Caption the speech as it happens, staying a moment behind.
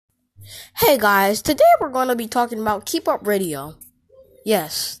Hey guys, today we're going to be talking about Keep Up Radio.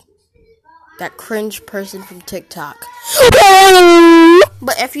 Yes, that cringe person from TikTok.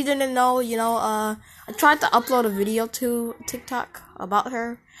 But if you didn't know, I tried to upload a video to TikTok about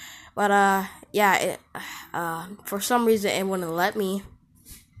her. But, for some reason it wouldn't let me.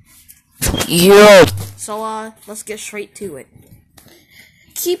 Yo. So, let's get straight to it.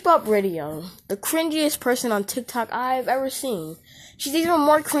 Keep Up Radio, the cringiest person on TikTok I've ever seen. She's even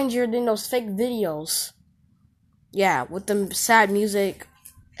more cringier than those fake videos. Yeah, with the sad music.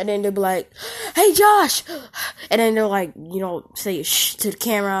 And then they'll be like, "Hey Josh!" And then they're like, say shh to the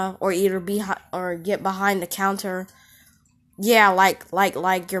camera, or either get behind the counter. Yeah,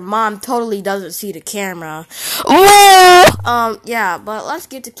 like your mom totally doesn't see the camera. Yeah, but let's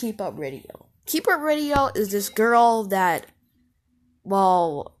get to Keep Up Radio. Keep Up Radio is this girl that,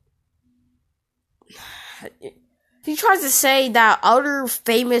 she tries to say that other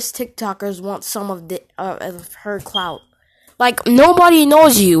famous TikTokers want some of her clout. Like, nobody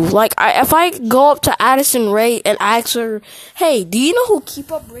knows you. Like, if I go up to Addison Rae and ask her, "Hey, do you know who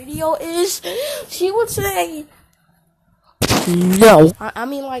Keep Up Radio is?" She would say, "No." I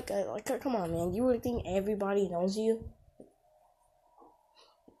mean, come on, man. You would think everybody knows you?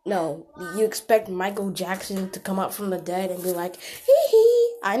 No. You expect Michael Jackson to come up from the dead and be like, "Hee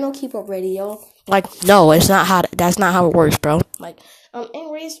hee, I know Keep Up Radio." Like, no, that's not how it works, bro.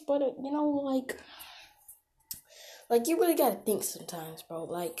 Anyways, but, you really gotta think sometimes, bro.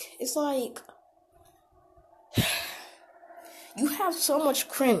 It's like, you have so much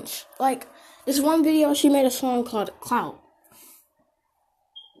cringe. This one video, she made a song called Clout.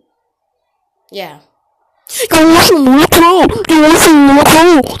 Yeah. They want some of my clout. They want some of my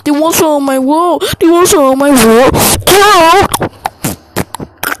clout. They want some of my wall. They want some of my wall.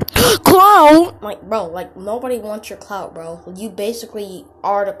 Clout. Bro, nobody wants your clout, bro. You basically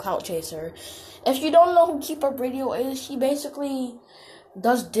are the clout chaser. If you don't know who Keep Up Radio is, she basically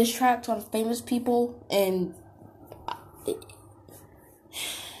does diss tracks on famous people,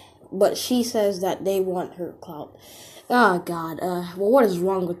 but she says that they want her clout. Oh, God. What is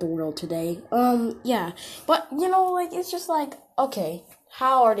wrong with the world today? Yeah. But, it's just okay,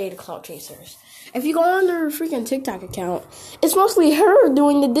 how are they the clout chasers? If you go on their freaking TikTok account, it's mostly her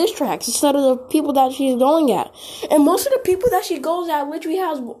doing the diss tracks instead of the people that she's going at. And most of the people that she goes at literally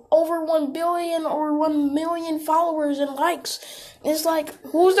has over 1 billion or 1 million followers and likes. It's like,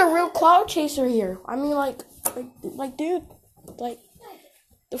 who's the real clout chaser here? I mean, dude,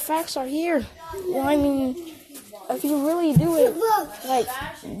 the facts are here. I mean, if you really do it,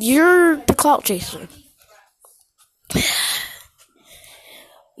 you're the clout chaser.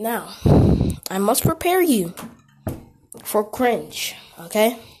 Now, I must prepare you for cringe,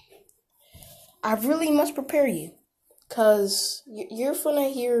 okay? I really must prepare you, because you're gonna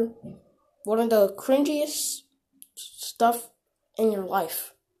hear one of the cringiest stuff in your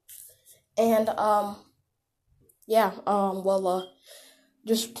life. And,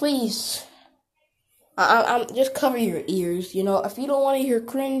 just please, just cover your ears, if you don't want to hear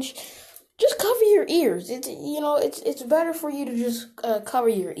cringe, just cover your ears. It's better for you to just cover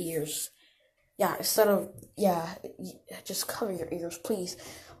your ears. Yeah, just cover your ears, please.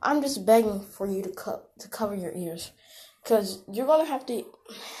 I'm just begging for you to cover your ears, because you're gonna have to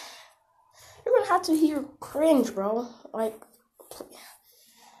hear cringe, bro.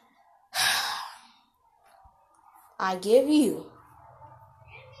 I give you.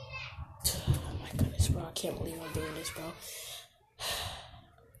 Oh my goodness, bro! I can't believe I'm doing this, bro.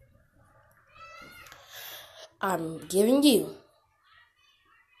 I'm giving you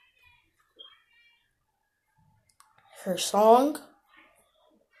her song.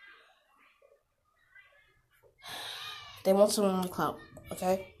 They want some of my clout,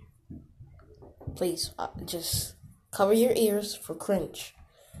 okay? Please, just cover your ears for cringe.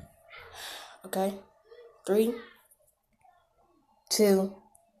 Okay? 3, 2,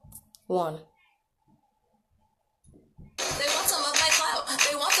 1. They want some of my clout.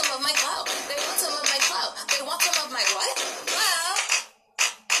 They want some of my clout. They want some of my clout. They want some of my what? Clout.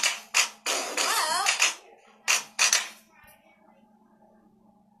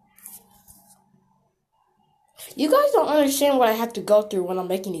 You guys don't understand what I have to go through when I'm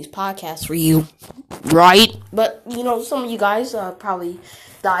making these podcasts for you, right? But, some of you guys probably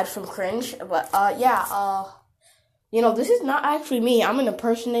died from cringe. But, this is not actually me. I'm an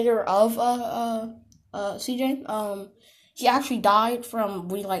impersonator of CJ. He actually died from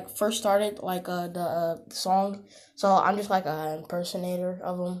when we first started the song. So I'm just an impersonator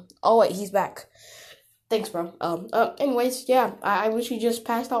of him. Oh wait, he's back. Thanks, bro. Anyways, yeah, I literally just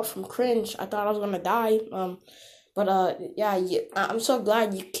passed out from cringe. I thought I was gonna die. But yeah, I'm so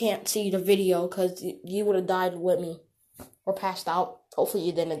glad you can't see the video because you would have died with me or passed out. Hopefully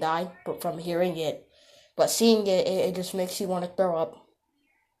you didn't die, but from hearing it. But seeing it just makes you want to throw up.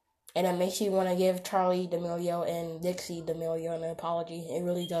 And it makes you want to give Charlie D'Amelio and Dixie D'Amelio an apology. It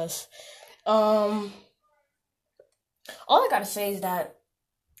really does. All I gotta say is that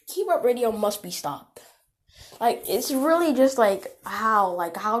Keep Up Radio must be stopped. Like, it's really just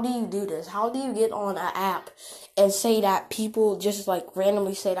how do you do this? How do you get on an app and say that people just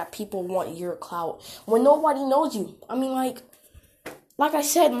randomly say that people want your clout when nobody knows you? I mean, like I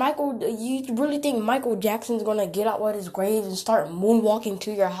said, you really think Michael Jackson's gonna get out of his grave and start moonwalking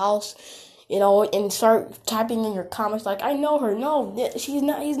to your house, and start typing in your comments like, I know her? No, he's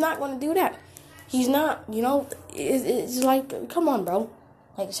not gonna do that. He's not, it's like, come on, bro.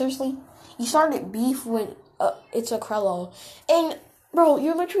 Like, seriously? You started beef with It's a Krello. And, bro,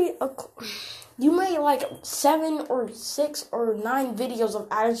 you're literally you made 7 or 6 or 9 videos of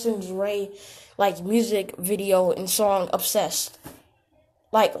Addison's Ray, music video and song Obsessed.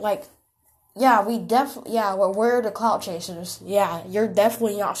 Yeah, we're the clout chasers. Yeah, you're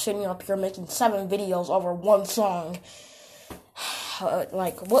definitely not sitting up here making 7 videos over one song.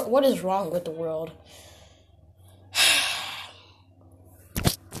 What is wrong with the world?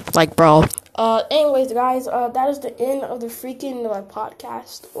 Bro. Anyways, guys, that is the end of the freaking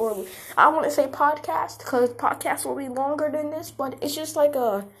podcast. Or, I want to say podcast, because podcast will be longer than this, but it's just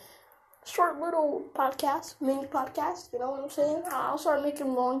a short little podcast, mini podcast, you know what I'm saying? I'll start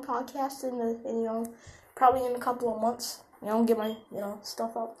making long podcasts probably in a couple of months, get my,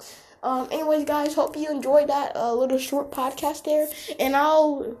 stuff up. Anyways, guys, hope you enjoyed that little short podcast there, and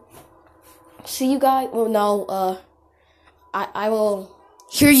I'll see you guys, I will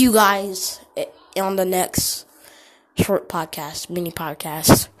hear you guys on the next short podcast, mini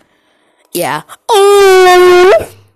podcast. Yeah.